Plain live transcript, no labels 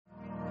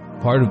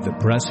part of the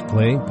Press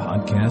Play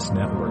Podcast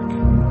Network.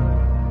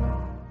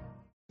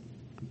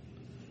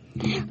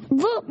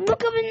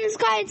 Look up in the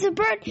sky. It's a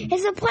bird.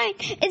 It's a plane.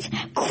 It's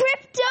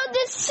Krypto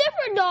the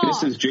Super Dog.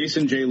 This is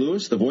Jason J.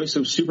 Lewis, the voice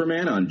of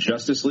Superman on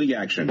Justice League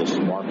Action. This is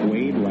Mark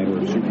Wade, writer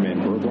of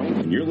Superman Burgoyne,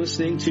 and you're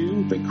listening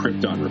to the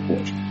Krypton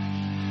Report.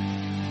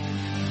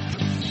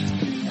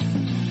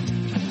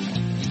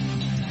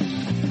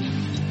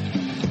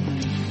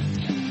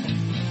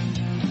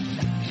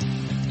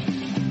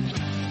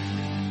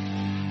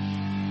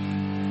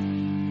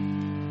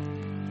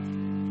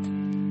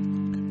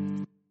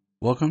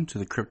 Welcome to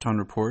the Krypton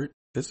Report.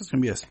 This is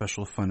going to be a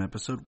special fun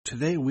episode.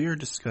 Today we are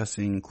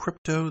discussing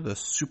Krypto the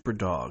Super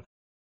Dog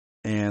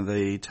and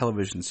the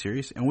television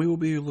series, and we will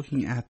be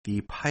looking at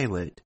the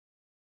pilot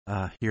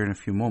here in a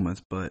few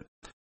moments. But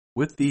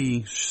with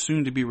the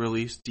soon-to-be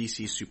released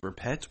DC Super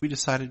Pets, we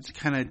decided to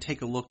kind of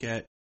take a look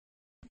at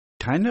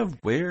kind of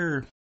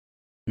where,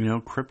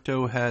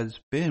 Krypto has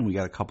been. We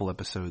got a couple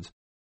episodes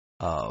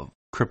of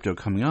Krypto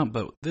coming up,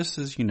 but this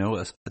is,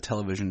 a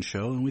television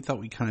show, and we thought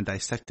we'd kind of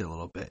dissect it a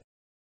little bit.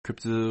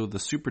 Krypto the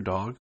Super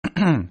Dog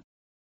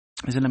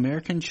is an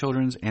American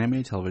children's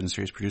animated television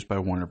series produced by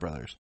Warner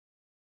Brothers.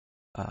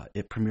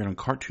 It premiered on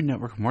Cartoon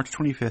Network March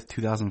 25th,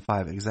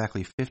 2005,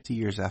 exactly 50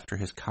 years after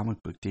his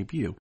comic book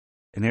debut,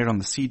 and aired on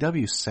the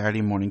CW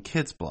Saturday Morning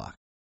Kids block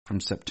from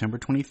September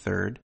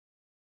 23rd,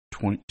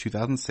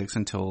 2006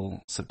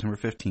 until September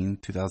 15,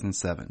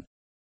 2007.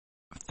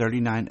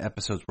 39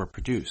 episodes were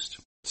produced.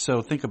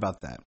 So think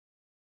about that.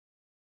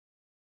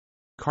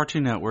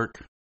 Cartoon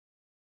Network,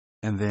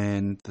 and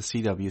then the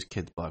CW's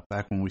Kids block,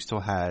 back when we still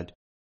had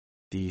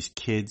these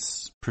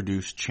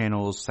kids-produced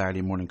channels,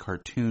 Saturday morning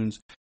cartoons.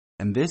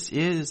 And this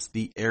is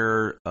the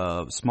era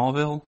of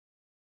Smallville,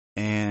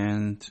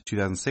 and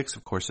 2006,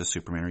 of course, is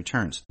Superman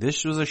Returns.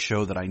 This was a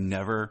show that I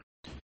never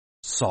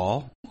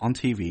saw on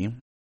TV.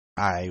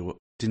 I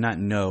did not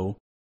know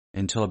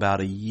until about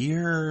a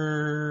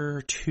year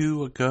or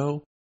two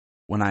ago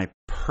when I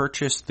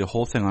purchased the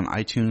whole thing on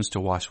iTunes to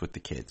watch with the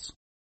kids.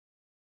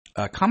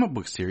 A comic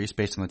book series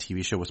based on the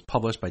TV show was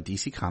published by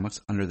DC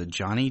Comics under the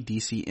Johnny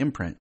DC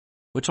imprint,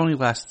 which only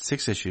lasted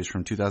 6 issues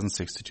from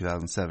 2006 to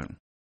 2007.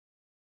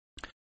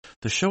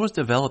 The show was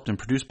developed and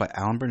produced by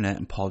Alan Burnett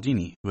and Paul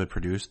Dini, who had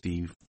produced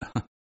the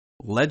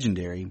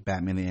legendary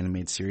Batman the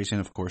Animated Series and,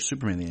 of course,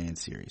 Superman the Animated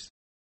Series.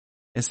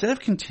 Instead of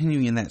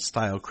continuing in that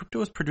style, Krypto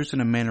was produced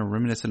in a manner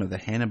reminiscent of the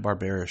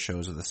Hanna-Barbera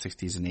shows of the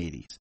 60s and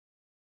 80s,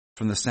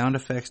 from the sound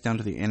effects down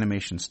to the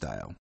animation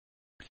style.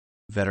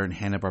 Veteran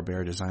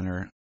Hanna-Barbera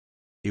designer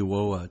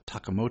Iwao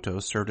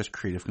Takamoto served as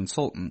creative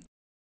consultant.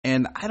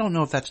 And I don't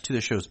know if that's to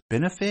the show's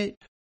benefit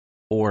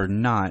or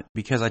not,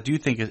 because I do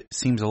think it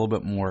seems a little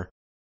bit more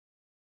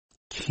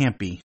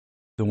campy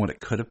than what it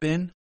could have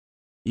been,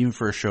 even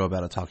for a show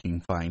about a talking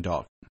flying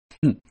dog.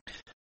 But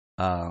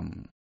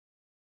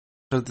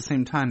at the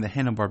same time, the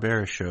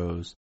Hanna-Barbera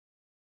shows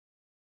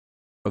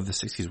of the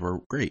 60s were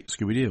great.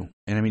 Scooby-Doo.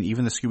 And I mean,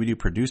 even the Scooby-Doo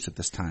produced at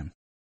this time,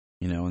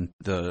 in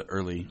the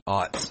early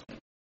aughts.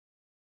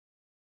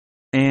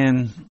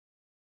 And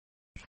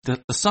the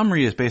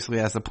summary is basically,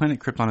 as the planet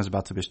Krypton is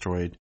about to be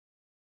destroyed,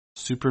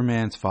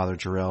 Superman's father,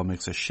 Jor-El,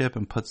 makes a ship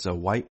and puts a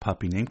white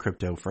puppy named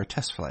Krypto for a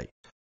test flight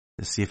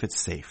to see if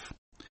it's safe.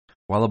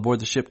 While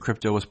aboard the ship,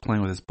 Krypto was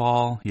playing with his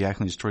ball. He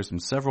accidentally destroys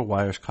several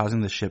wires,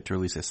 causing the ship to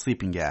release a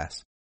sleeping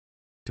gas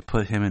to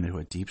put him into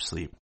a deep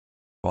sleep,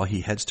 while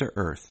he heads to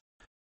Earth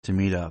to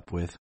meet up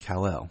with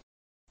Kal-El.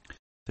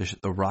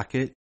 The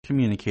rocket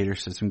communicator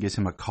system gives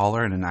him a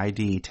collar and an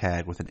ID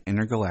tag with an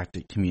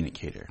intergalactic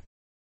communicator.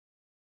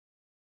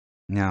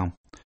 Now,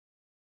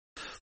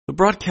 the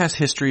broadcast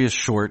history is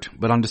short,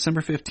 but on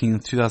December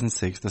 15th,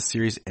 2006, the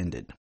series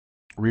ended.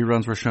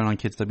 Reruns were shown on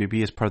Kids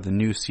WB as part of the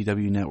new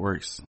CW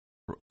Network's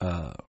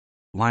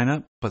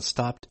lineup, but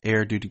stopped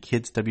air due to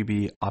Kids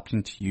WB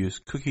opting to use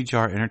Cookie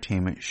Jar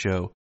Entertainment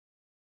show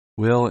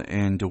Will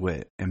and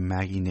DeWitt and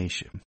Maggie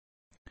Nation.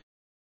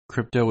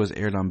 Krypto was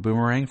aired on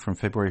Boomerang from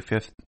February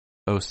 5th,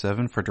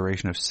 2007 for a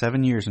duration of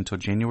 7 years until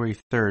January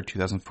 3rd,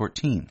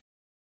 2014.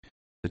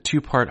 The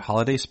 2-part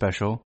holiday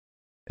special,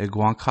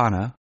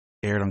 Iguancana,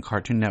 aired on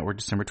Cartoon Network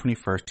December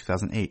 21st,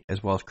 2008,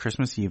 as well as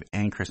Christmas Eve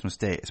and Christmas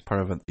Day as part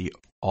of the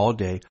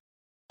all-day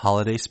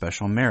holiday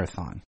special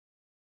marathon.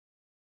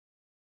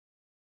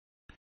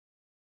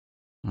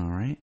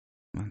 Alright,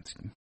 that's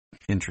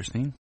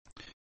interesting.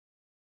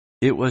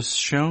 It was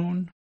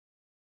shown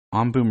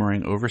on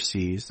Boomerang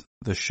overseas.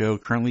 The show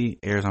currently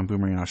airs on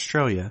Boomerang in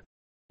Australia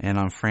and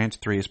on France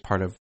 3 as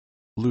part of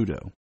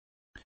Ludo.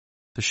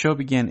 The show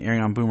began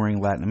airing on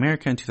Boomerang Latin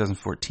America in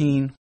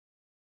 2014.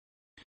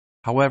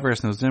 However,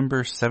 as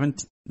November of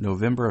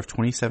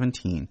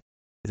 2017,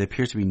 it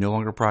appears to be no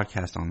longer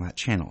broadcast on that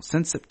channel.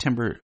 Since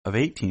September of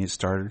 2018, it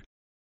started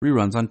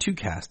reruns on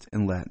Tucast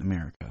in Latin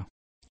America.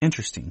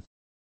 Interesting.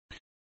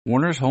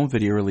 Warner's Home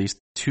Video released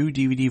 2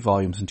 DVD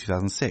volumes in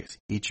 2006.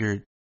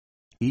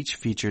 Each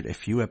featured a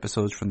few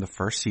episodes from the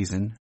first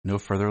season. No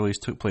further release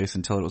took place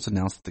until it was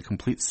announced that the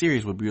complete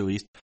series would be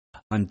released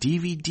on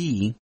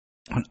DVD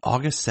on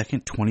August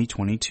 2nd,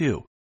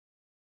 2022.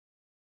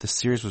 The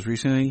series was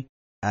recently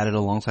added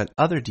alongside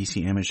other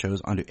DC animated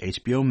shows onto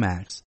HBO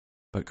Max,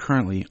 but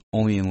currently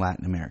only in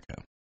Latin America.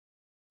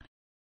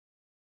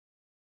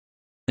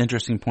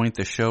 Interesting point,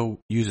 the show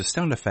uses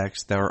sound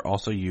effects that are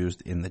also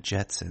used in the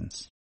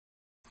Jetsons.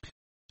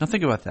 Now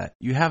think about that.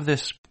 You have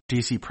this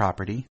DC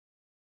property,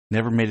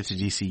 never made it to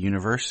DC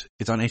Universe.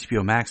 It's on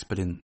HBO Max, but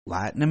in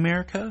Latin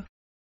America?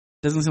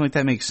 Doesn't seem like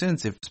that makes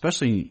sense,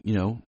 especially,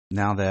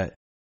 now that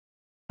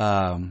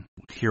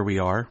here we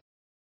are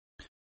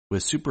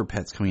with Super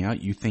Pets coming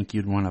out. You think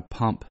you'd want to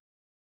pump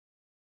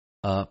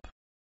up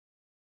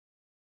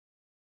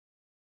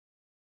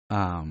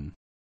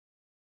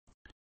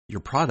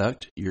your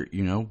product,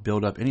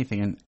 build up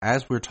anything. And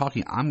as we're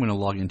talking, I'm going to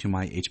log into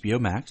my HBO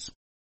Max,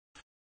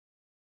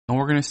 and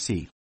we're going to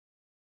see.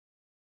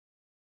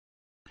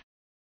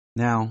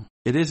 Now,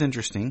 it is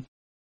interesting,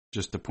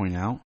 just to point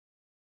out,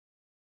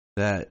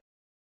 that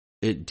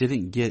it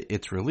didn't get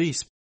its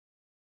release,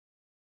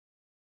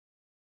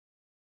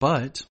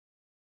 but,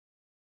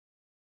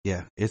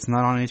 yeah, it's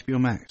not on HBO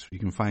Max. You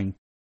can find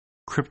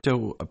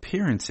Krypto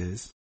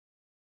appearances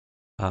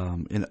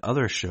in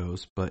other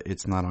shows, but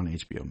it's not on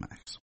HBO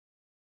Max.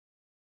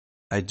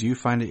 I do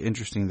find it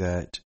interesting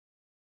that,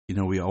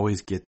 we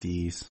always get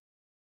these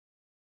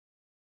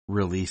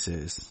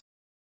releases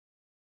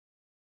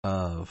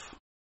of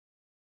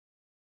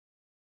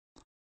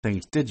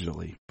things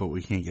digitally, but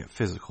we can't get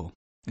physical.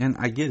 And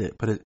I get it,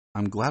 but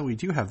I'm glad we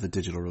do have the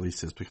digital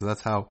releases, because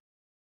that's how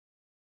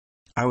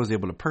I was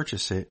able to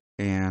purchase it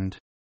and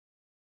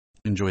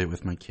enjoy it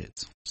with my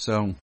kids.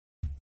 So,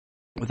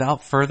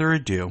 without further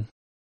ado,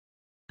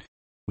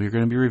 we're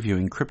going to be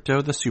reviewing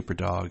Krypto the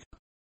Superdog,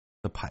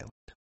 the pilot.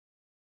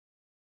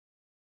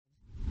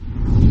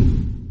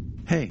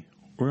 Hey,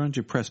 we're going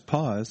to press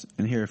pause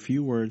and hear a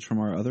few words from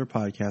our other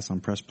podcasts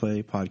on Press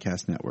Play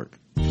Podcast Network.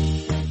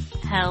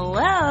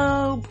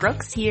 Hello,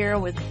 Brooks here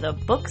with the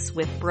Books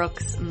with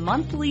Brooks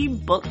monthly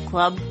book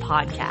club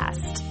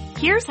podcast.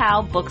 Here's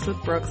how Books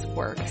with Brooks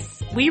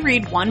works. We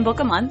read one book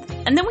a month,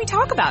 and then we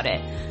talk about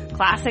it.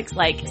 Classics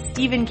like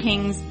Stephen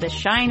King's The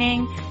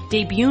Shining,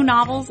 debut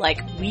novels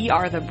like We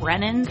Are the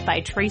Brennans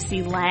by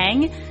Tracy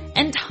Lang,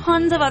 and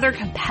tons of other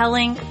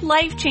compelling,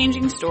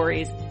 life-changing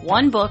stories,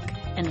 one book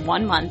and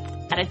 1 month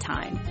at a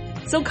time.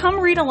 So come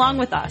read along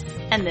with us,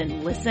 and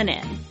then listen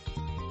in.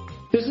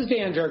 This is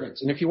Dan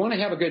Jurgens, and if you want to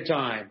have a good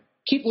time,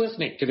 keep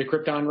listening to the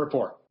Krypton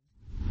Report.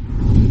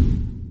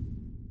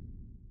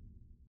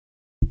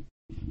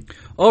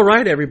 All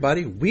right,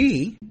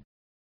 everybody.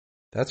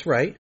 That's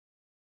right.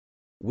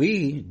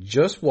 We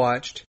just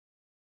watched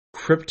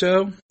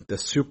Krypto the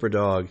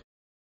Superdog,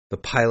 the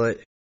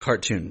pilot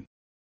cartoon.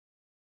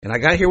 And I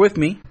got here with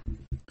me.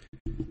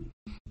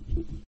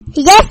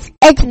 Yes,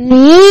 it's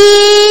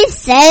me,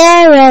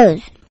 Sarah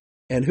Rose.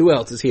 And who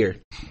else is here?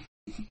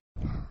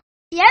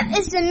 Yep,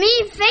 it's the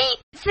me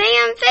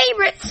fan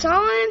favorite,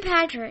 Solomon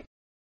Patrick.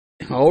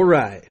 All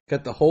right.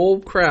 Got the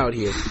whole crowd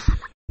here.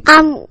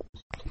 How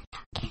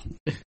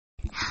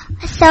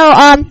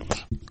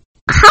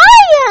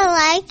you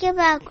like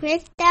about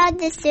Krypto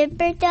the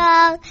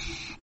Superdog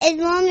is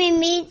when we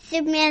meet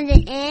Superman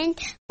at the end,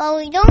 but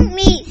we don't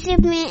meet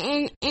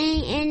Superman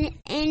in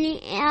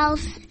any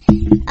else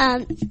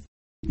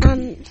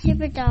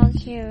Superdog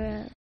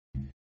hero.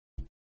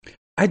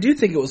 I do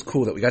think it was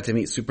cool that we got to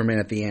meet Superman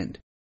at the end.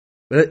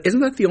 But isn't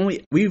that the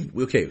only...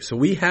 So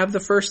we have the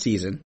first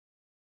season.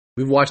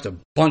 We've watched a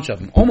bunch of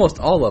them. Almost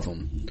all of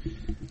them.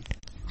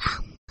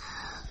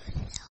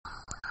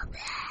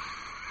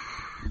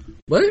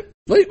 What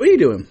are you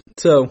doing?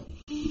 So,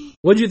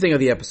 what did you think of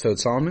the episode,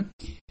 Solomon?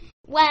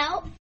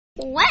 Well,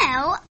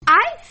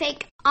 I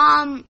think,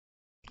 it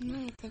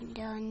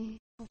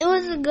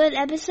was a good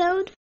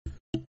episode.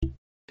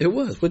 It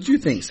was. What did you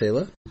think,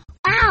 Sayla?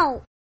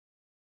 Ow!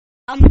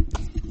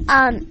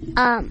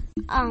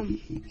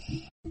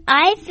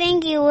 I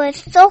think it was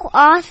so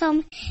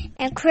awesome,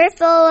 and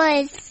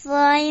Krypto is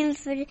flying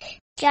for the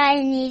sky,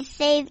 and he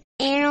saved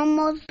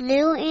animals,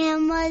 little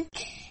animals,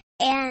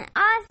 and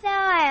also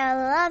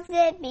I loved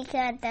it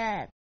because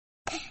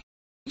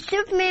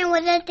Superman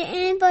was at the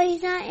end, but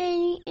he's not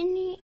in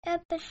any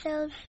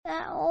episodes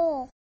at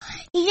all.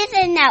 He's just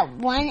in that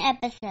one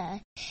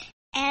episode.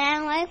 And I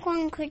like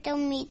when Krypto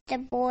meets the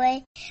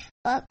boy,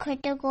 but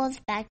Krypto goes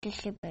back to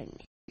Superman.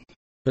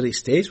 But he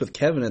stays with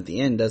Kevin at the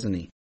end, doesn't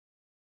he?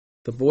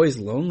 The boy's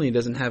lonely,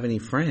 doesn't have any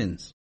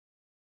friends.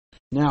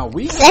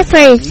 Except for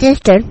his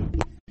sister.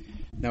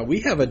 Now we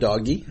have a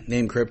doggy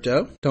named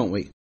Krypto, don't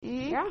we?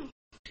 Yeah.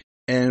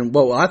 And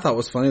what I thought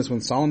was funny is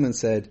when Solomon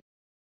said,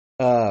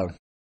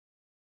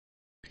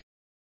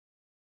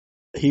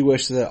 he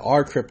wished that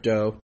our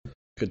Krypto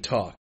could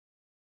talk.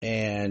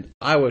 And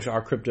I wish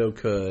our Krypto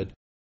could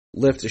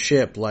lift a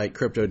ship like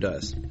Krypto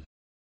does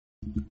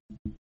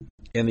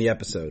in the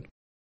episode.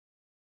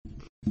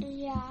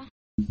 Yeah.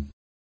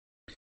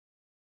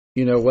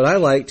 What I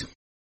liked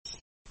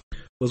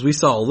was we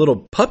saw a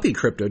little puppy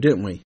Krypto,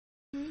 didn't we?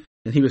 Mm-hmm.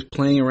 And he was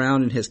playing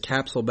around in his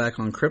capsule back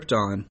on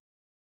Krypton.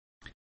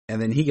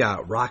 And then he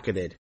got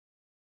rocketed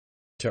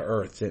to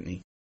Earth, didn't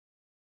he?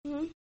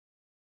 Mm-hmm.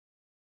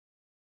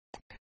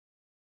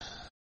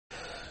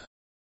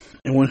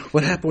 And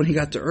what happened when he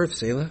got to Earth,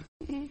 Sayla?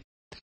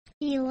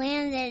 He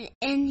landed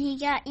and he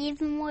got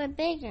even more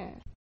bigger.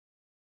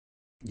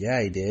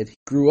 Yeah, he did. He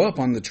grew up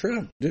on the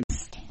trip.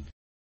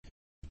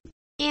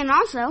 And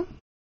also,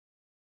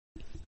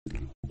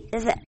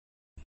 is that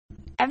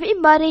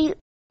everybody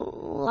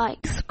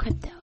likes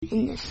Krypto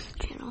in this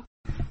channel.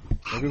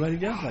 Everybody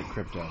does like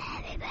Krypto.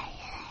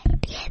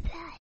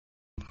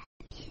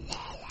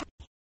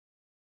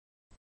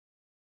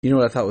 You know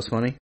what I thought was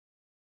funny?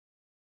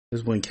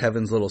 Is when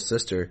Kevin's little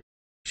sister,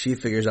 she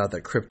figures out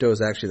that Krypto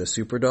is actually the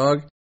super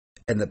dog,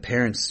 and the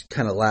parents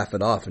kind of laugh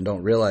it off and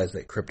don't realize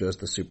that Krypto is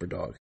the super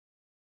dog.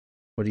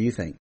 What do you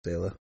think,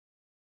 Sayla?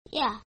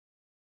 Yeah.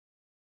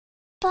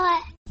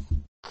 But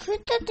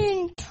Krypto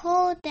didn't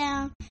tell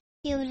them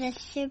he was a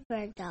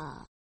super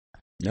dog.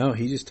 No,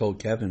 he just told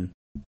Kevin.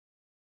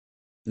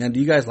 Now, do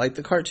you guys like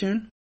the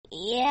cartoon?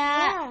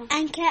 Yeah.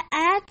 And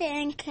at the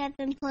end,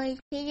 Kevin plays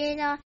Peter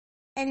dog,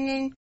 and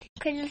then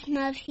Krypto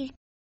knows he's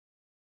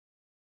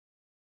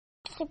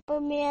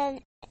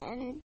Superman,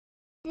 and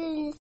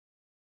then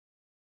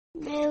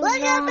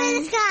look up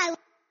in the sky.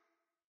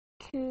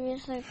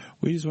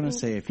 We just want to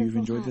say, if you've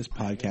enjoyed this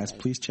podcast,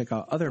 please check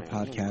out other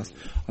podcasts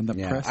on the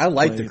Press I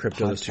like Play the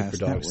Krypto the Super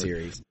Dog Network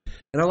series.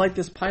 And I like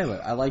this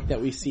pilot. I like that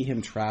we see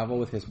him travel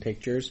with his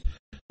pictures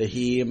that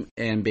he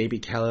and baby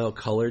Kal-El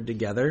colored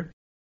together.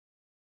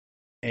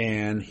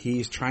 And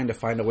he's trying to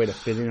find a way to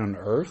fit in on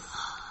Earth.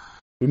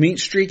 We meet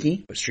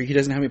Streaky, but Streaky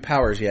doesn't have any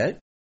powers yet.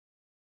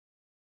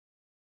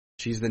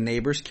 She's the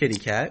neighbor's kitty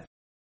cat.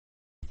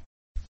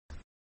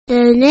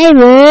 The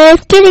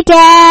neighbor's kitty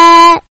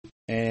cat.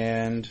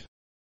 And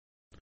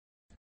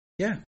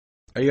yeah.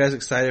 Are you guys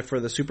excited for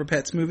the Super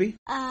Pets movie?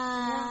 Yeah.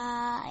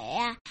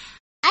 I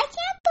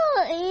can't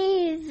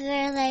believe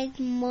they're like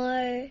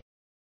more.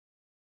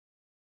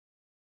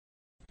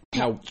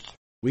 Now,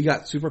 we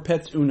got Super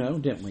Pets Uno,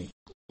 didn't we?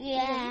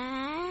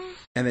 Yeah.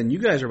 And then you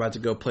guys are about to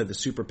go play the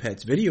Super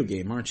Pets video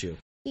game, aren't you?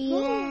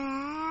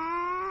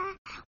 Yeah.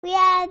 We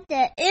had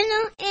the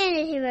Uno and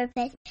the Super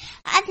Pets.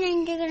 I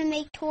think they're gonna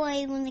make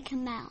toys when they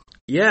come out.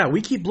 Yeah,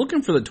 we keep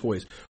looking for the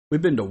toys.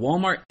 We've been to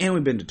Walmart and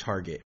we've been to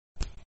Target.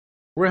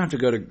 We're going to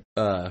have to go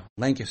to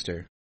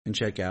Lancaster and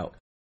check out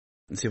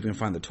and see if we can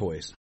find the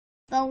toys.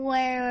 But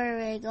where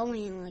are we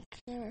going? Like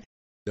there?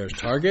 There's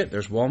Target,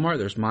 there's Walmart,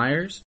 there's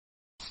Myers.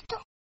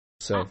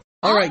 So,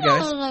 I alright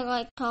guys.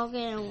 like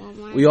Target and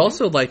Walmart. We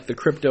also like the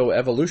Krypto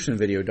evolution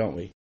video, don't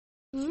we?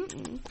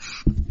 Mm-mm.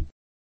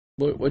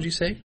 What'd you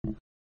say?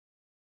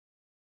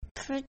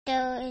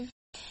 Krypto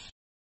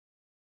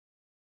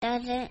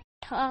doesn't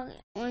talk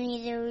when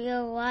he's a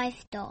real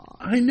life dog.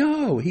 I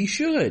know, he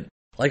should.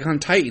 Like on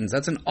Titans.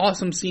 That's an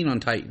awesome scene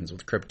on Titans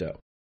with Krypto.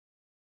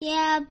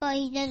 Yeah, but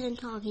he doesn't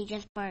talk. He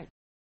just barks.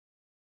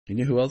 You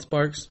know who else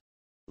barks?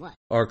 What?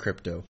 Our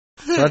Krypto.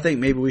 So I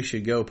think maybe we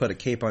should go put a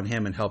cape on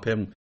him and help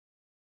him.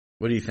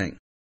 What do you think?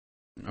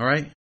 All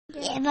right?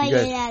 Yeah, but you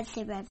guys, that's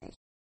super.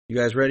 You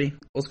guys ready?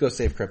 Let's go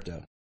save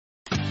Krypto.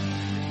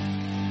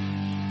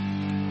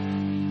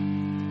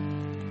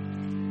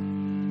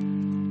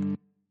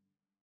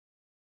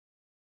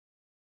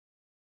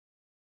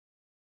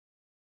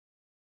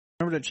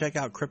 Remember to check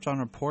out Krypton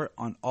Report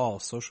on all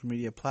social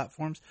media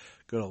platforms.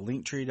 Go to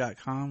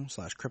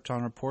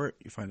linktree.com/Krypton Report.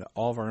 You find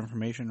all of our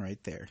information right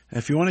there. And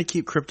if you want to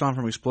keep Krypton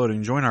from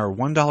exploding, join our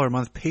 $1 a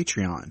month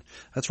Patreon.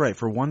 That's right.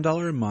 For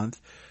 $1 a month,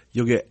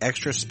 you'll get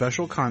extra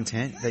special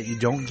content that you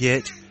don't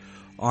get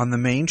on the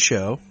main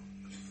show,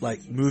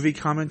 like movie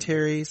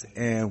commentaries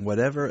and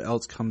whatever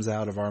else comes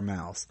out of our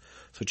mouths.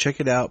 So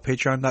check it out,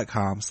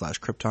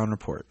 patreon.com/Krypton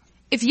Report.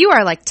 If you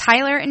are like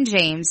Tyler and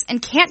James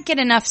and can't get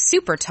enough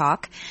super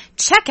talk,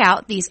 check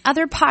out these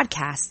other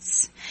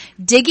podcasts.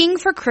 Digging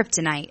for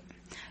Kryptonite,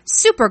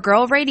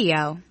 Supergirl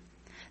Radio,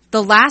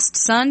 The Last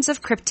Sons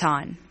of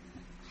Krypton,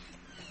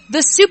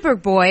 the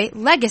Superboy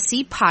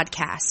Legacy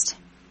Podcast,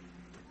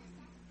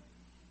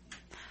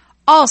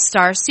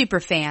 All-Star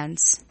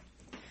Superfans,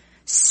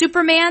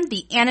 Superman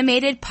the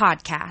Animated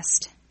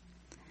Podcast,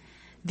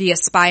 The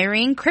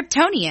Aspiring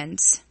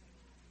Kryptonians,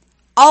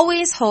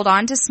 Always Hold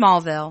On to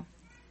Smallville,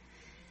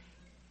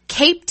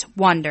 Caped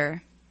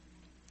Wonder,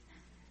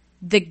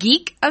 The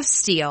Geek of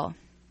Steel,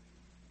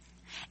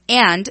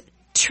 and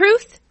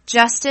Truth,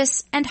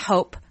 Justice, and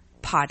Hope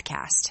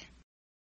podcast.